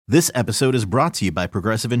This episode is brought to you by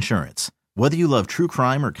Progressive Insurance. Whether you love true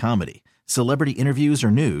crime or comedy, celebrity interviews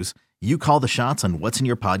or news, you call the shots on what's in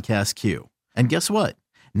your podcast queue. And guess what?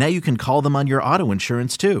 Now you can call them on your auto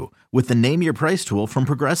insurance too with the Name Your Price tool from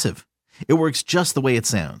Progressive. It works just the way it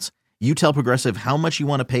sounds. You tell Progressive how much you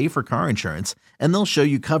want to pay for car insurance, and they'll show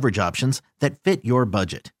you coverage options that fit your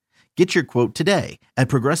budget. Get your quote today at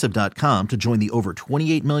Progressive.com to join the over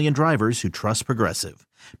 28 million drivers who trust Progressive.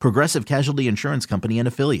 Progressive Casualty Insurance Company and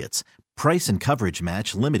Affiliates. Price and coverage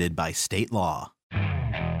match limited by state law.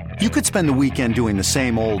 You could spend the weekend doing the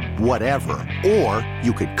same old whatever, or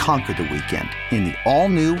you could conquer the weekend in the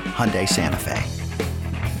all-new Hyundai Santa Fe.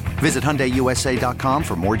 Visit HyundaiUSA.com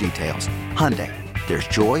for more details. Hyundai, there's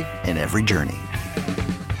joy in every journey.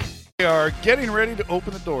 We are getting ready to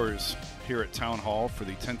open the doors here at Town Hall for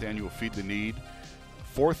the 10th annual Feed the Need.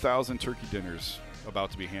 4,000 turkey dinners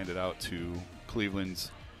about to be handed out to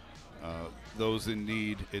Cleveland's those in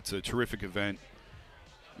need. It's a terrific event.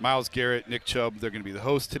 Myles Garrett, Nick Chubb, they're going to be the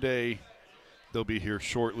hosts today. They'll be here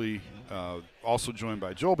shortly. Also joined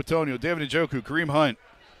by Joel Bitonio, David Njoku, Kareem Hunt,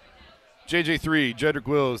 JJ3, Jedrick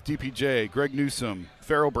Wills, DPJ, Greg Newsome,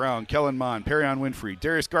 Farrell Brown, Kellen Mond, Perrion Winfrey.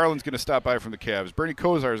 Darius Garland's going to stop by from the Cavs. Bernie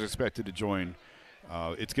Kosar is expected to join.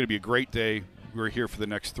 It's going to be a great day. We're here for the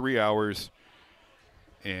next 3 hours.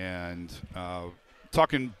 And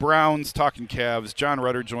talking Browns, talking Cavs. John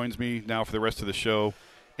Rudder joins me now for the rest of the show.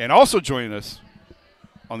 And also joining us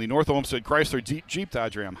on the North Olmsted Chrysler Jeep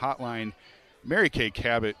Dodge Ram hotline, Mary Kay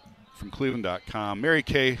Cabot from Cleveland.com. Mary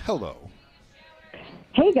Kay, hello.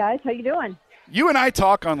 Hey, guys. How you doing? You and I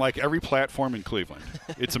talk on, like, every platform in Cleveland.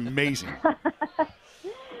 It's amazing.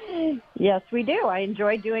 Yes, we do. I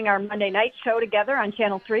enjoy doing our Monday night show together on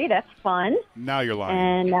Channel 3. That's fun. Now you're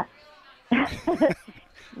lying. And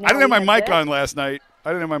I didn't have my mic on last night. I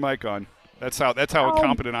didn't have my mic on. That's how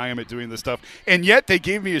incompetent I am at doing this stuff. And yet they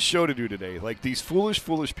gave me a show to do today, like these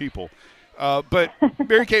foolish people. But,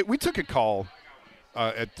 Mary Kay, we took a call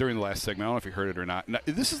during the last segment. I don't know if you heard it or not. Now,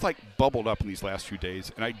 this is like bubbled up in these last few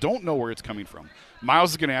days, and I don't know where it's coming from.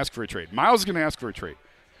 Myles is going to ask for a trade.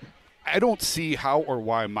 I don't see how or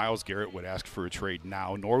why Myles Garrett would ask for a trade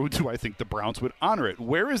now, nor do I think the Browns would honor it.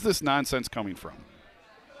 Where is this nonsense coming from?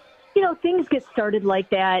 You know, things get started like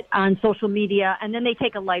that on social media, and then they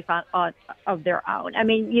take a life of their own. I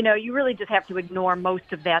mean, you know, you really just have to ignore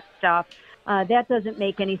most of that stuff. That doesn't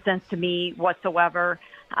make any sense to me whatsoever.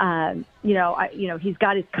 He's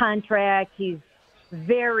got his contract. He's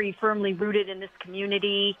very firmly rooted in this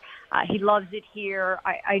community. He loves it here.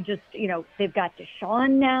 I just, they've got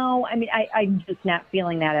Deshaun now. I mean, I'm just not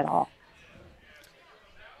feeling that at all.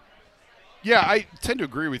 Yeah, I tend to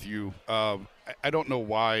agree with you. I don't know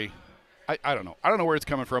why. I don't know. I don't know where it's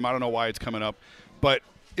coming from. I don't know why it's coming up. But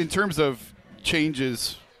in terms of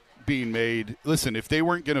changes being made, listen, if they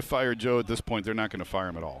weren't going to fire Joe at this point, they're not going to fire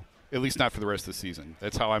him at all. At least not for the rest of the season.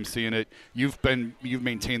 That's how I'm seeing it. You've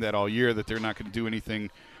maintained that all year, that they're not going to do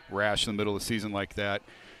anything rash in the middle of the season like that.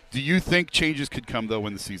 Do you think changes could come, though,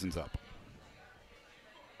 when the season's up?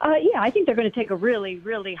 Yeah, I think they're going to take a really,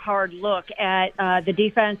 really hard look at the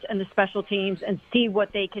defense and the special teams and see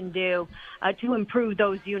what they can do to improve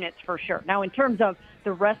those units for sure. Now, in terms of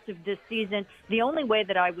the rest of this season, the only way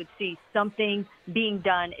that I would see something being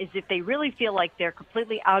done is if they really feel like they're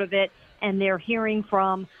completely out of it and they're hearing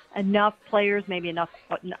from enough players, maybe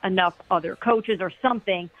enough other coaches or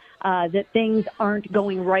something, that things aren't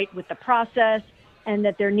going right with the process and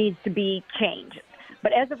that there needs to be change.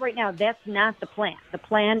 But as of right now, that's not the plan. The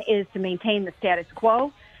plan is to maintain the status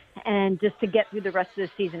quo and just to get through the rest of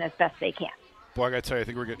the season as best they can. Boy, I got to tell you, I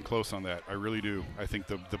think we're getting close on that. I really do. I think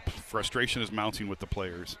the frustration is mounting with the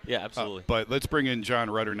players. Yeah, absolutely. But let's bring in John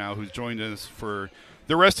Rudder now, who's joined us for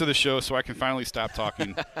the rest of the show so I can finally stop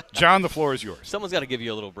talking. John, the floor is yours. Someone's got to give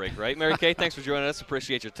you a little break, right? Mary Kay, thanks for joining us.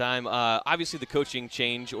 Appreciate your time. Obviously, the coaching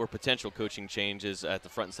change or potential coaching change is at the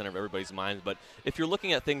front and center of everybody's minds. But if you're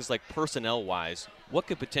looking at things like personnel-wise, what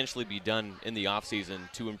could potentially be done in the offseason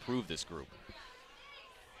to improve this group?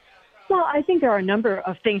 Well, I think there are a number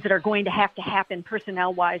of things that are going to happen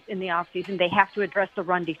personnel-wise in the offseason. They have to address the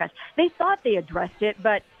run defense. They thought they addressed it,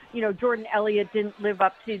 but Jordan Elliott didn't live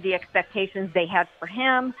up to the expectations they had for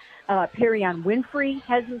him. Perrion Winfrey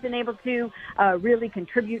hasn't been able to really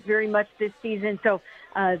contribute very much this season. So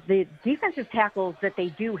the defensive tackles that they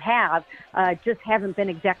do have just haven't been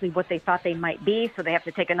exactly what they thought they might be. So they have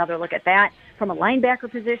to take another look at that. From a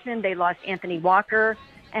linebacker position, they lost Anthony Walker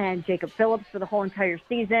and Jacob Phillips for the whole entire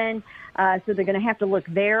season. So they're going to have to look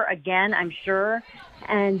there again, I'm sure.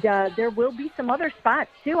 And there will be some other spots,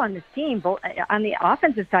 too, on this team, both on the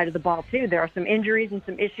offensive side of the ball, too. There are some injuries and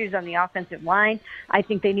some issues on the offensive line. I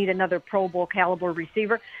think they need another Pro Bowl caliber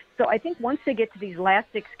receiver. So I think once they get to these last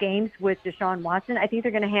 6 games with Deshaun Watson, I think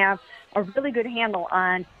they're going to have a really good handle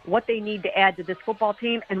on what they need to add to this football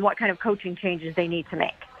team and what kind of coaching changes they need to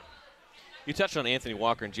make. You touched on Anthony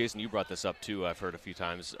Walker, and Jason, you brought this up too, I've heard a few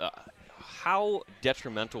times. How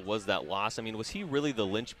detrimental was that loss? I mean, was he really the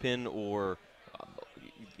linchpin or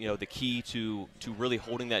the key to really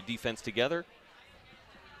holding that defense together?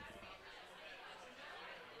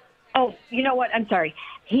 Oh, you know what? I'm sorry.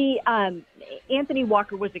 Anthony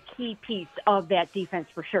Walker was a key piece of that defense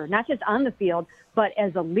for sure, not just on the field, but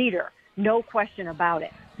as a leader. No question about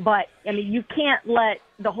it. But, I mean, you can't let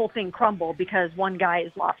the whole thing crumble because one guy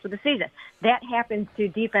is lost for the season. That happens to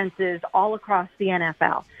defenses all across the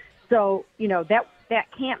NFL. So, that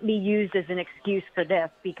can't be used as an excuse for this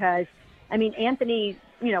because, I mean, Anthony,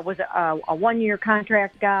 was a one-year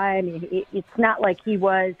contract guy. I mean, it's not like he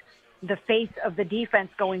was the face of the defense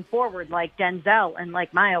going forward like Denzel and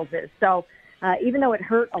like Miles is. So even though it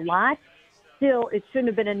hurt a lot, still it shouldn't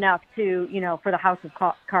have been enough to, for the house of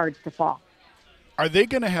cards to fall. Are they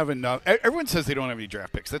going to have enough? Everyone says they don't have any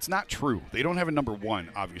draft picks. That's not true. They don't have a number 1,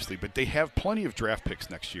 obviously, but they have plenty of draft picks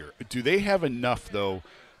next year. Do they have enough, though,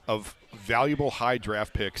 of valuable high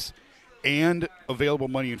draft picks and available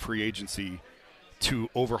money in free agency to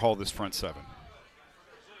overhaul this front 7?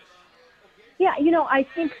 Yeah, I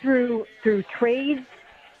think through trades,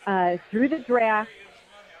 through the draft,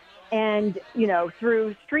 and,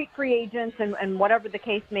 through street free agents and whatever the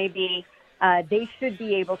case may be, they should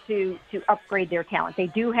be able to upgrade their talent. They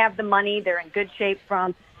do have the money. They're in good shape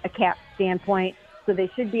from a cap standpoint, so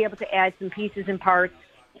they should be able to add some pieces and parts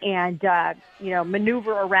and,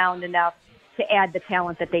 maneuver around enough to add the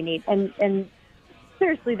talent that they need. And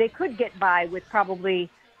seriously, they could get by with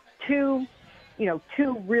probably two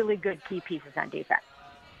really good key pieces on defense.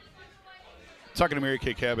 Talking to Mary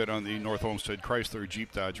Kay Cabot on the North Olmsted Chrysler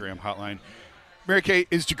Jeep Dodge Ram hotline. Mary Kay,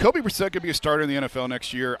 is Jacoby Brissett going to be a starter in the NFL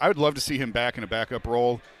next year? I would love to see him back in a backup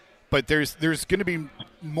role, but there's going to be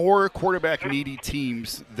more quarterback-needy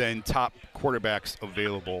teams than top quarterbacks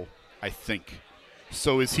available, I think.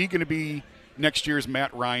 So is he going to be next year's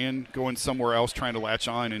Matt Ryan going somewhere else trying to latch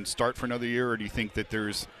on and start for another year, or do you think that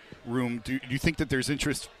there's room? Do you think that there's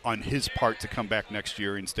interest on his part to come back next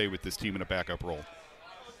year and stay with this team in a backup role?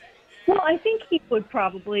 Well, I think he would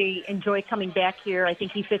probably enjoy coming back here. I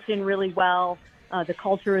think he fits in really well. The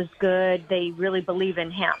culture is good. They really believe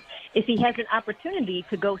in him. If he has an opportunity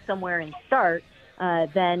to go somewhere and start,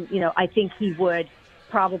 then, I think he would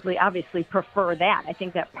probably obviously prefer that. I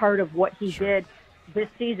think that part of what he did this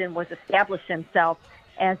season was establish himself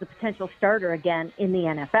as a potential starter again in the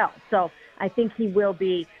NFL. So I think he will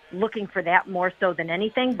be looking for that more so than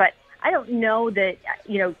anything. But I don't know that,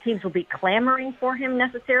 teams will be clamoring for him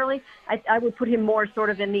necessarily. I would put him more sort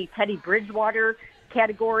of in the Teddy Bridgewater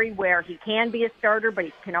category where he can be a starter, but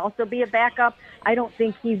he can also be a backup. I don't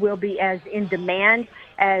think he will be as in demand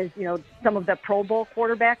as, some of the Pro Bowl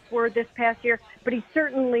quarterbacks were this past year, but he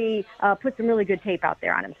certainly put some really good tape out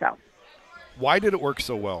there on himself. Why did it work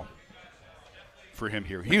so well for him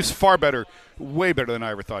here? He was far better, way better than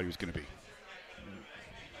I ever thought he was going to be.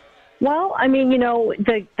 Well, I mean,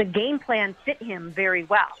 the game plan fit him very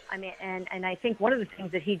well. I mean, and I think one of the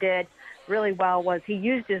things that he did really well was he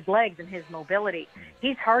used his legs and his mobility.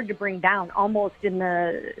 He's hard to bring down, almost in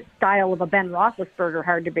the style of a Ben Roethlisberger,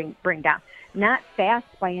 hard to bring down. Not fast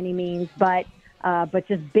by any means, but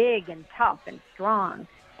just big and tough and strong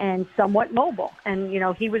and somewhat mobile. And,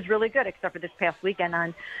 he was really good, except for this past weekend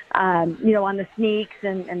on the sneaks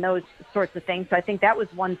and those sorts of things. So I think that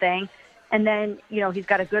was one thing. And then, he's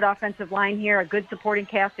got a good offensive line here, a good supporting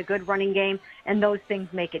cast, a good running game, and those things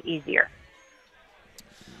make it easier.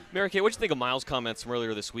 Mary Kay, what did you think of Miles' comments from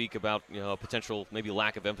earlier this week about a potential maybe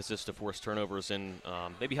lack of emphasis to force turnovers, and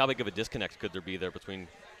maybe how big of a disconnect could there be there between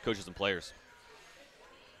coaches and players?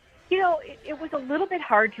 It was a little bit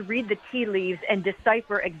hard to read the tea leaves and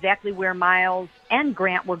decipher exactly where Miles and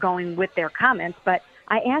Grant were going with their comments, but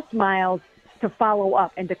I asked Miles to follow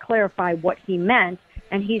up and to clarify what he meant.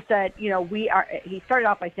 And he said, he started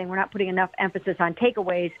off by saying we're not putting enough emphasis on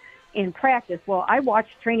takeaways in practice. Well, I watch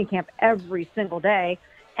training camp every single day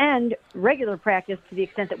and regular practice to the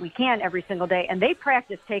extent that we can every single day. And they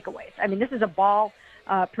practice takeaways. I mean, this is a ball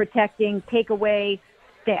protecting takeaway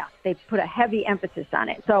staff. They put a heavy emphasis on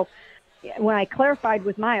it. So when I clarified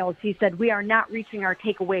with Miles, he said, we are not reaching our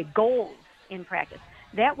takeaway goals in practice.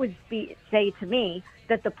 That would say to me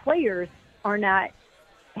that the players are not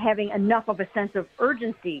having enough of a sense of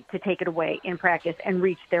urgency to take it away in practice and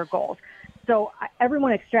reach their goals. So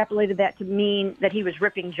everyone extrapolated that to mean that he was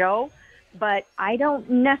ripping Joe, but I don't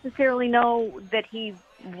necessarily know that he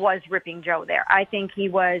was ripping Joe there. I think he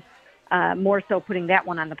was more so putting that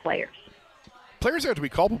one on the players. Players have to be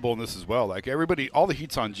culpable in this as well. Like everybody, all the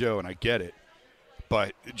heat's on Joe, and I get it.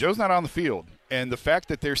 But Joe's not on the field. And the fact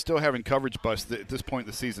that they're still having coverage busts at this point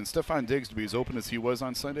in the season, Stephon Diggs to be as open as he was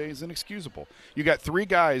on Sunday is inexcusable. You got three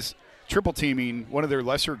guys triple teaming one of their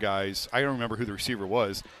lesser guys. I don't remember who the receiver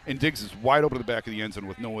was. And Diggs is wide open to the back of the end zone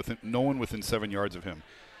with no one within 7 yards of him.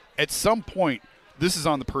 At some point, this is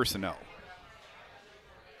on the personnel.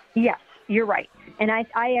 Yes, you're right. And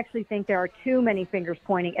I actually think there are too many fingers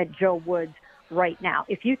pointing at Joe Woods right now.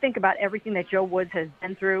 If you think about everything that Joe Woods has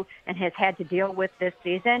been through and has had to deal with this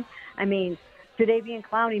season, I mean, Jadeveon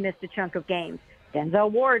Clowney missed a chunk of games.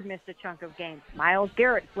 Denzel Ward missed a chunk of games. Myles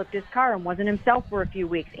Garrett flipped his car and wasn't himself for a few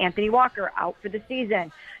weeks. Anthony Walker out for the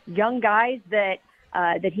season. Young guys that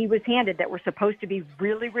he was handed that were supposed to be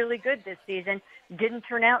really, really good this season didn't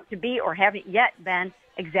turn out to be or haven't yet been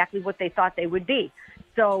exactly what they thought they would be.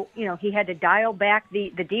 So, he had to dial back the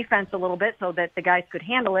defense a little bit so that the guys could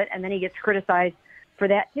handle it, and then he gets criticized for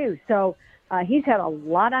that too. So he's had a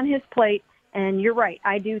lot on his plate, and you're right.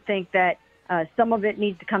 I do think that some of it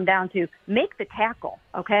needs to come down to make the tackle,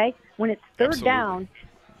 okay? When it's third down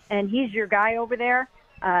and he's your guy over there,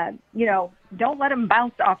 don't let him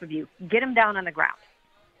bounce off of you. Get him down on the ground.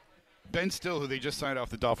 Ben Still, who they just signed off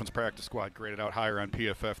the Dolphins practice squad, graded out higher on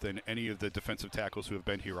PFF than any of the defensive tackles who have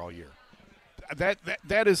been here all year.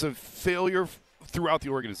 That is a failure throughout the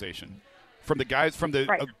organization, from the guys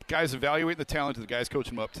guys evaluating the talent to the guys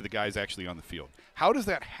coaching them up to the guys actually on the field. How does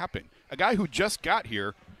that happen? A guy who just got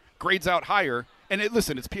here grades out higher, and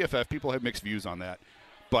listen, it's PFF. People have mixed views on that,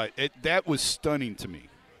 but that was stunning to me.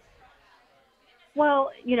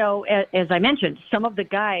 Well, as I mentioned, some of the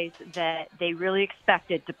guys that they really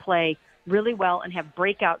expected to play really well and have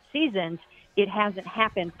breakout seasons, it hasn't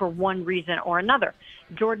happened for one reason or another.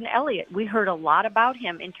 Jordan Elliott, we heard a lot about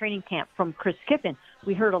him in training camp from Chris Kiffin.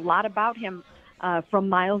 We heard a lot about him from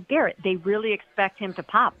Myles Garrett. They really expect him to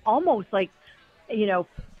pop, almost like,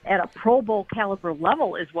 at a Pro Bowl caliber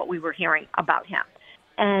level is what we were hearing about him.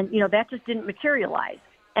 And, that just didn't materialize.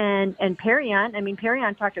 And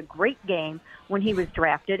Perrion talked a great game when he was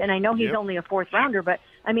drafted. And I know he's only a fourth rounder, but,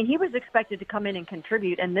 he was expected to come in and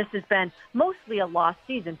contribute. And this has been mostly a lost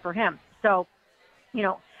season for him. So,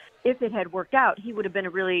 if it had worked out, he would have been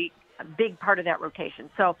a big part of that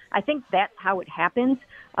rotation. So I think that's how it happens,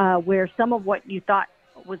 where some of what you thought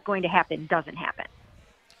was going to happen doesn't happen.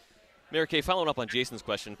 Mary Kay, following up on Jason's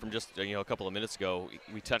question from just a couple of minutes ago,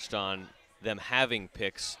 we touched on them having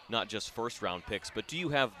picks, not just first-round picks, but do you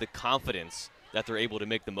have the confidence that they're able to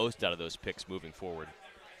make the most out of those picks moving forward?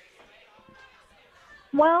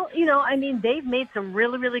 Well, they've made some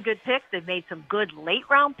really, really good picks. They've made some good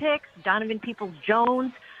late-round picks. Donovan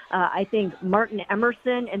Peoples-Jones, I think Martin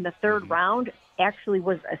Emerson in the third round actually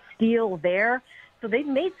was a steal there. So they've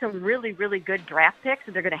made some really, really good draft picks,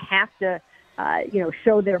 and they're going to have to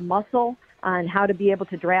show their muscle on how to be able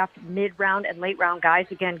to draft mid-round and late-round guys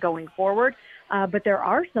again going forward. But there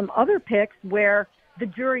are some other picks where the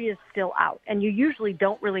jury is still out, and you usually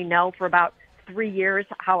don't really know for about 3 years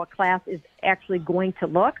how a class is actually going to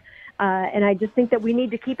look. And I just think that we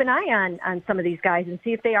need to keep an eye on some of these guys and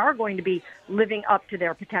see if they are going to be living up to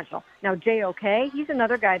their potential. Now, J.O.K., he's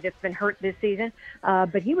another guy that's been hurt this season,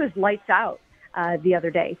 but he was lights out the other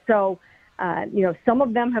day. So, some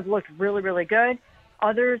of them have looked really, really good.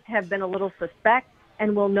 Others have been a little suspect,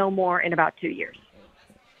 and we'll know more in about 2 years.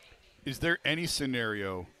 Is there any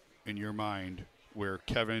scenario in your mind where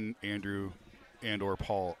Kevin, Andrew, and or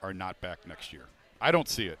Paul are not back next year? I don't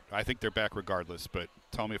see it. I think they're back regardless, but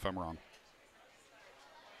tell me if I'm wrong.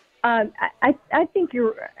 I think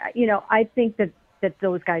I think that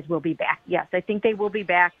those guys will be back. Yes, I think they will be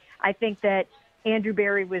back. I think that Andrew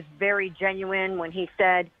Berry was very genuine when he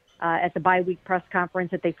said at the bye-week press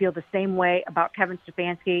conference that they feel the same way about Kevin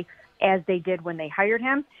Stefanski as they did when they hired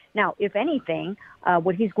him. Now, if anything,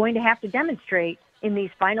 what he's going to have to demonstrate in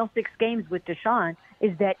these final 6 games with Deshaun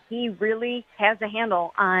is that he really has a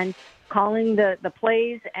handle on calling the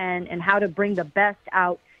plays and how to bring the best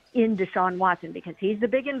out in Deshaun Watson, because he's the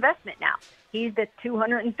big investment now. He's the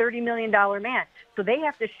 $230 million man. So they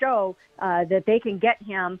have to show that they can get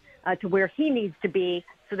him to where he needs to be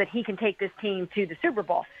so that he can take this team to the Super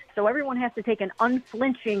Bowl. So everyone has to take an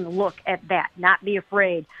unflinching look at that, not be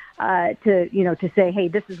afraid to say, hey,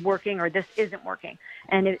 this is working or this isn't working.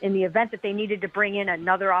 And in the event that they needed to bring in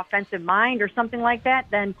another offensive mind or something like that,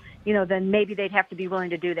 then maybe they'd have to be willing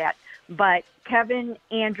to do that. But Kevin,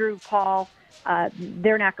 Andrew, Paul,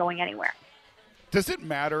 they're not going anywhere. Does it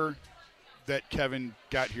matter that Kevin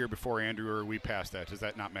got here before Andrew, or are we past that? Does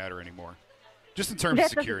that not matter anymore? Just in terms of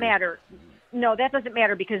security. That doesn't matter. No, that doesn't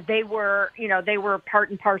matter because they were part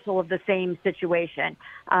and parcel of the same situation.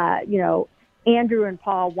 Andrew and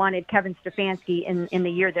Paul wanted Kevin Stefanski in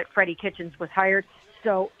the year that Freddie Kitchens was hired.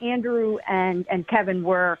 So Andrew and Kevin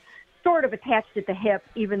were sort of attached at the hip,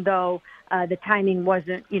 even though the timing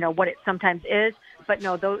wasn't, what it sometimes is. But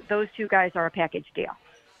no, those two guys are a package deal.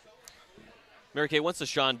 Mary Kay, once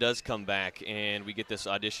Deshaun does come back and we get this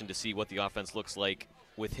audition to see what the offense looks like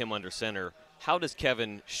with him under center, how does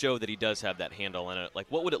Kevin show that he does have that handle on it? Like,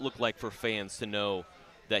 what would it look like for fans to know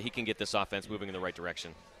that he can get this offense moving in the right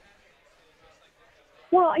direction?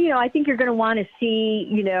 Well, I think you're going to want to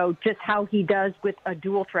see, just how he does with a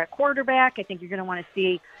dual threat quarterback. I think you're going to want to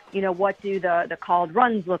see, what do the called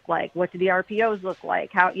runs look like? What do the RPOs look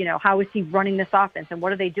like? How is he running this offense? And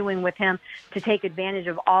what are they doing with him to take advantage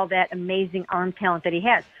of all that amazing arm talent that he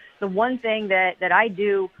has? The one thing that I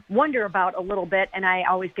do wonder about a little bit, and I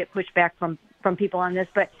always get pushback from people on this,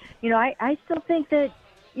 but, I still think that,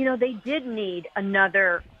 they did need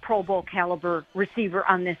another Pro Bowl caliber receiver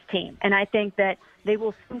on this team. And I think that they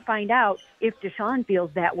will soon find out if Deshaun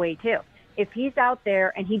feels that way too. If he's out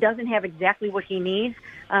there and he doesn't have exactly what he needs,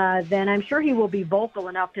 then I'm sure he will be vocal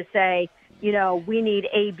enough to say, we need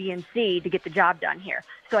A, B, and C to get the job done here.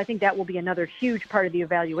 So I think that will be another huge part of the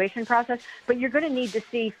evaluation process. But you're going to need to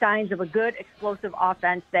see signs of a good, explosive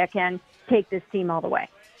offense that can take this team all the way.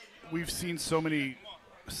 We've seen so many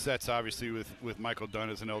sets, obviously, with Michael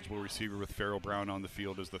Dunn as an eligible receiver, with Farrell Brown on the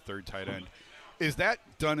field as the third tight end. Is that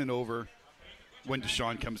done and over when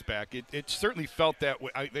Deshaun comes back? It certainly felt that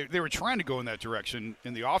way. They were trying to go in that direction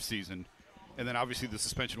in the offseason, and then obviously the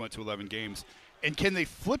suspension went to 11 games. And can they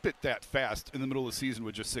flip it that fast in the middle of the season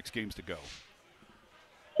with just 6 games to go?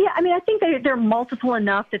 Yeah, I think they're multiple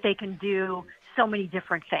enough that they can do so many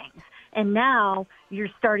different things. And now you're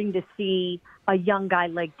starting to see a young guy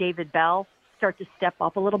like David Bell start to step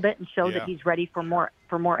up a little bit and show that he's ready for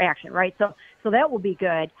more action, right? So that will be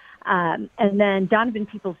good. And then Donovan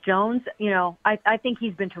Peoples-Jones, I think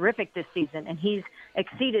he's been terrific this season, and he's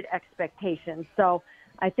exceeded expectations. So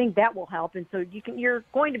I think that will help. And so you're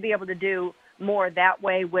going to be able to do more that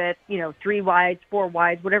way with 3 wides, 4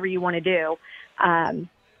 wides, whatever you want to do.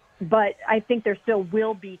 But I think there still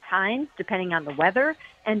will be times, depending on the weather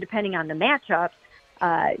and depending on the matchups,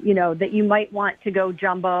 that you might want to go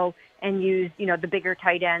jumbo and use, the bigger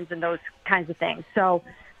tight ends and those kinds of things. So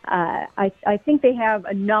I think they have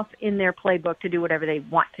enough in their playbook to do whatever they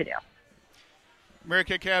want to do. Mary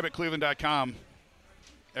Kay Cabot, Cleveland.com.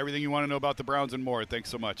 Everything you want to know about the Browns and more. Thanks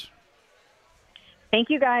so much. Thank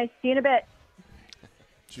you, guys. See you in a bit.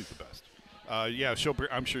 She's the best.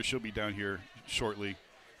 I'm sure she'll be down here shortly.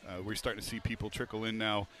 We're starting to see people trickle in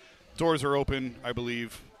now. Doors are open, I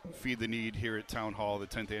believe. Feed the Need here at Town Hall, the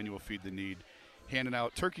 10th annual Feed the Need. Handing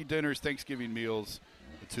out turkey dinners, Thanksgiving meals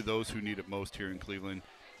to those who need it most here in Cleveland.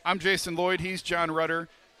 I'm Jason Lloyd. He's John Rudder.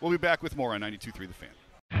 We'll be back with more on 92.3 The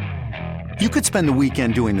Fan. You could spend the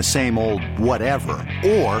weekend doing the same old whatever,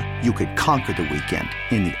 or you could conquer the weekend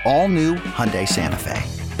in the all-new Hyundai Santa Fe.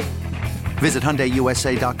 Visit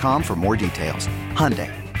HyundaiUSA.com for more details.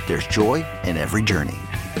 Hyundai, there's joy in every journey.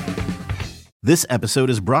 This episode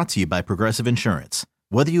is brought to you by Progressive Insurance.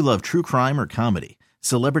 Whether you love true crime or comedy,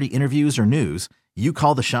 celebrity interviews or news, you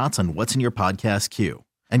call the shots on what's in your podcast queue.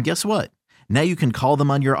 And guess what? Now you can call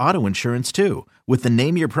them on your auto insurance too with the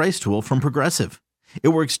Name Your Price tool from Progressive. It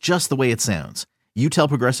works just the way it sounds. You tell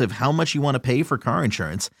Progressive how much you want to pay for car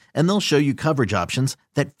insurance, and they'll show you coverage options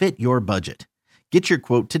that fit your budget. Get your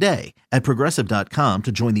quote today at Progressive.com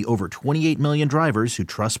to join the over 28 million drivers who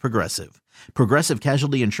trust Progressive. Progressive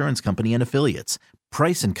Casualty Insurance Company and Affiliates.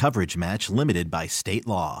 Price and coverage match limited by state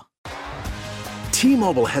law.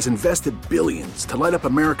 T-Mobile has invested billions to light up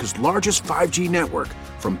America's largest 5G network,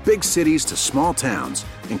 from big cities to small towns,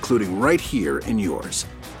 including right here in yours.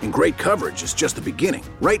 And great coverage is just the beginning.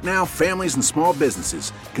 Right now, families and small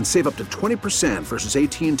businesses can save up to 20% versus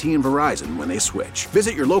AT&T and Verizon when they switch.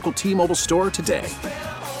 Visit your local T-Mobile store today.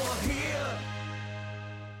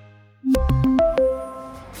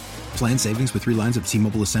 Plan savings with 3 lines of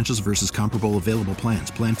T-Mobile Essentials versus comparable available plans.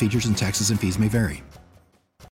 Plan features and taxes and fees may vary.